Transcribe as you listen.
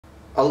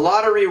A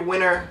lottery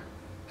winner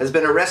has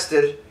been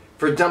arrested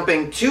for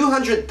dumping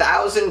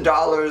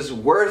 $200,000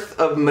 worth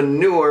of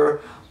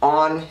manure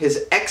on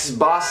his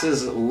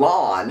ex-boss's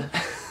lawn.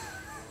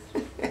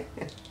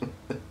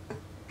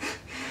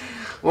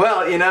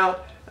 Well, you know,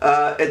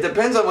 it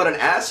depends on what an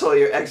asshole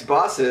your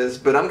ex-boss is,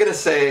 but I'm gonna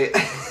say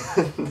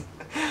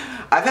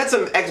I've had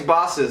some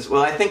ex-bosses.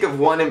 Well, I think of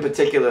one in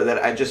particular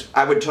that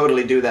I would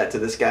totally do that to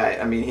this guy.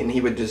 I mean, and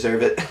he would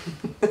deserve it.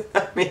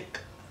 I mean,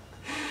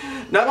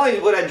 not only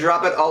would I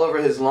drop it all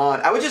over his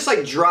lawn, I would just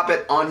like drop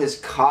it on his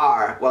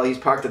car while he's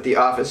parked at the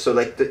office, so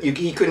like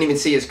he couldn't even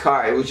see his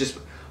car. It would just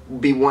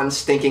be one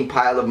stinking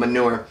pile of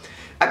manure.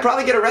 I'd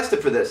probably get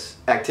arrested for this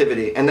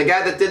activity, and the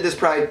guy that did this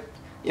probably,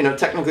 you know,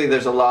 technically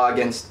there's a law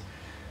against,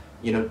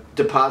 you know,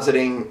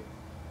 depositing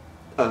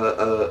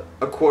a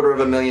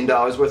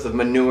 $250,000 worth of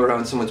manure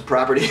on someone's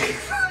property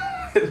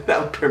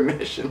without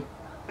permission.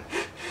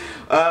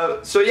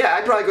 So yeah,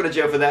 I'd probably go to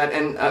jail for that,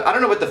 and I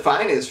don't know what the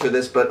fine is for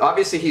this, but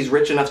obviously he's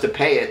rich enough to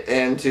pay it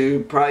and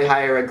to probably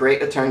hire a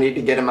great attorney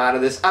to get him out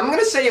of this. I'm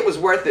gonna say it was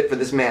worth it for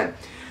this man.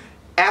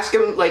 Ask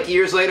him like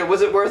years later,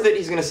 was it worth it?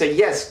 He's gonna say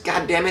yes,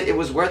 god damn it, it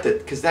was worth it,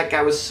 because that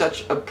guy was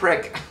such a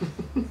prick.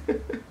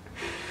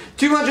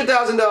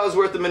 $200,000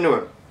 worth of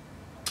manure.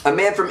 A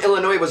man from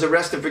Illinois was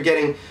arrested for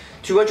getting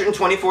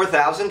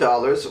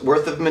 $224,000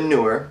 worth of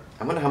manure,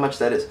 I wonder how much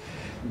that is,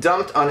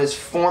 dumped on his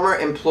former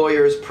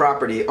employer's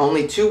property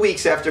only 2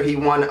 weeks after he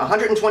won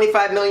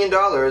 $125 million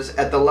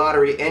at the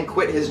lottery and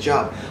quit his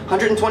job.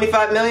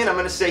 $125 million, I'm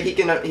going to say he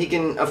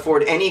can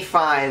afford any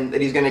fine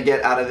that he's going to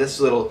get out of this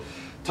little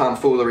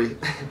tomfoolery.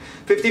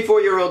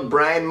 54-year-old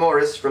Brian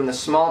Morris from the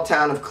small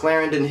town of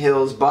Clarendon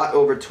Hills bought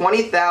over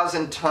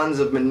 20,000 tons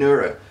of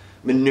manure.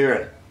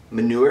 Manure?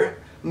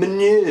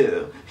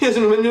 Here's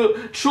manure.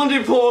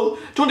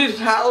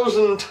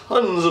 20,000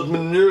 tons of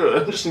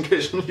manure. Just in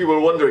case you were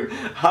wondering,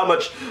 how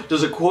much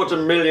does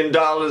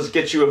 $250,000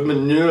 get you of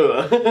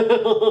manure?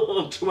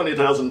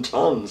 20,000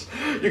 tons.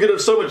 You could have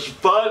so much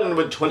fun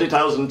with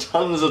 20,000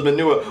 tons of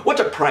manure.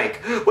 What a prank.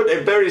 What a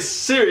very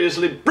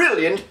seriously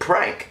brilliant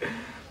prank.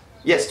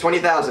 Yes,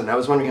 20,000. I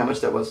was wondering how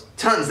much that was.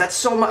 Tons. That's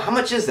so much. How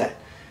much is that?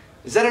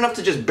 Is that enough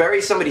to just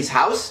bury somebody's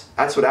house?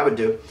 That's what I would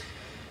do.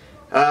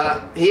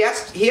 He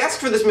asked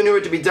for this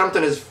manure to be dumped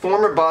on his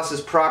former boss's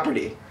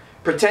property,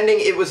 pretending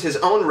it was his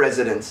own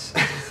residence.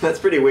 That's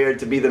pretty weird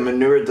to be the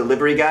manure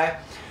delivery guy.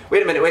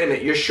 Wait a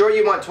minute, you're sure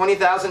you want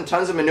 20,000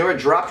 tons of manure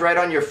dropped right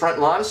on your front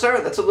lawn,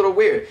 sir? That's a little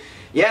weird.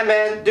 Yeah,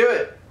 man, do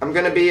it. I'm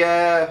gonna be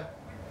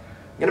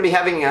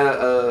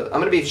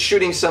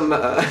shooting some,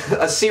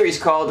 a series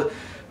called,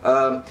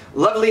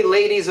 Lovely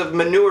Ladies of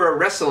Manure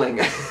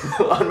Wrestling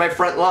on my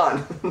front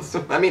lawn.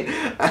 I mean,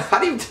 how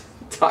do you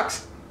talk?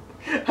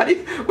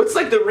 What's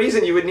like the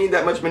reason you would need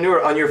that much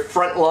manure on your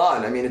front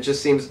lawn? I mean, it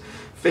just seems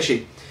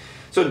fishy.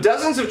 So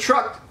dozens of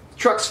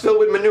trucks filled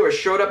with manure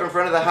showed up in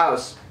front of the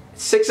house.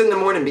 6 in the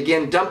morning,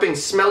 began dumping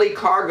smelly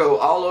cargo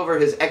all over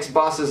his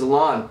ex-boss's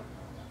lawn.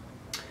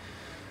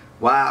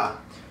 Wow.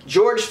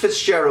 George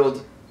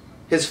Fitzgerald,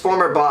 his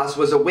former boss,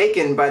 was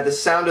awakened by the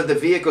sound of the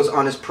vehicles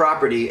on his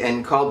property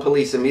and called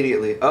police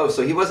immediately. Oh,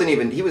 so he was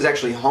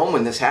actually home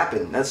when this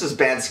happened. That's just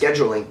bad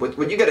scheduling.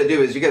 What you gotta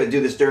do is you gotta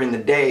do this during the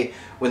day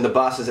when the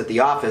boss is at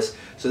the office,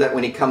 so that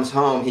when he comes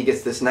home he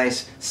gets this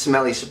nice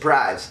smelly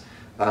surprise.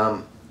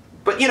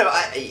 But you know,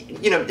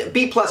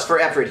 B+ for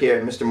effort here,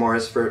 Mr.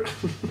 Morris. For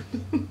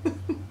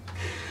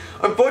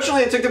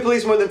Unfortunately, it took the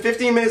police more than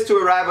 15 minutes to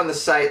arrive on the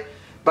site.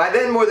 By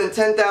then, more than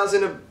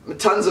 10,000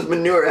 tons of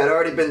manure had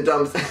already been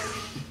dumped.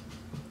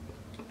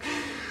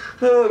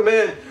 Oh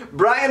man,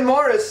 Brian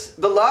Morris,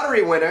 the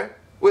lottery winner,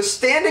 was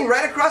standing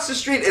right across the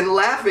street and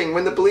laughing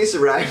when the police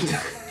arrived.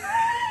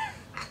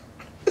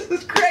 This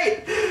is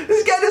great.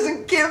 This guy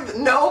doesn't give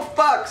no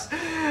fucks.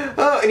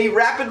 Oh, and he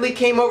rapidly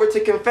came over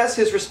to confess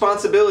his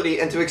responsibility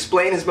and to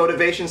explain his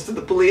motivations to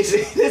the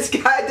police. This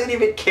guy didn't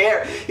even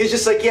care. He's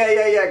just like,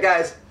 yeah,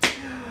 guys.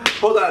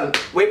 Hold on.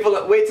 Wait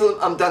till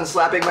I'm done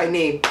slapping my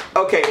knee.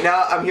 Okay,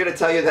 now I'm here to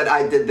tell you that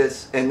I did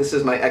this, and this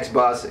is my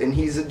ex-boss, and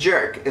he's a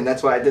jerk, and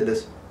that's why I did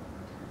this.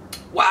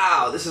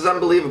 Wow, this is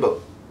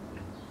unbelievable.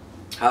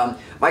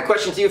 My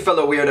question to you,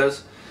 fellow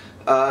weirdos,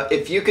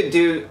 if you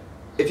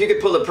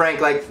could pull a prank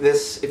like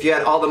this, if you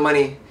had all the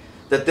money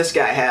that this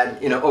guy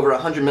had, you know, over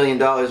 $100 million,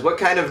 what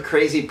kind of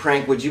crazy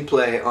prank would you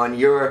play on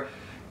your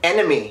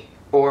enemy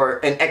or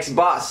an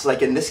ex-boss,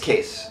 like in this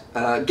case?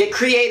 Get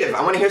creative.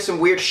 I want to hear some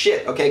weird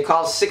shit. Okay,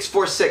 call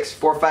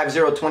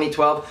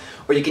 646-450-2012,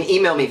 or you can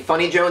email me,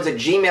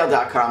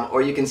 funnyjones@gmail.com,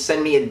 or you can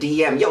send me a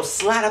DM. Yo,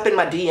 slide up in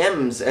my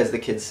DMs, as the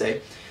kids say.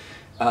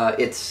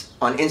 It's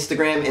on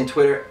Instagram and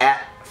Twitter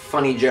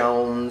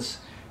 @funnyjones,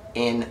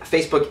 and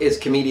Facebook is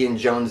Comedian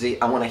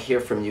Jonesy. I want to hear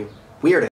from you. Weird.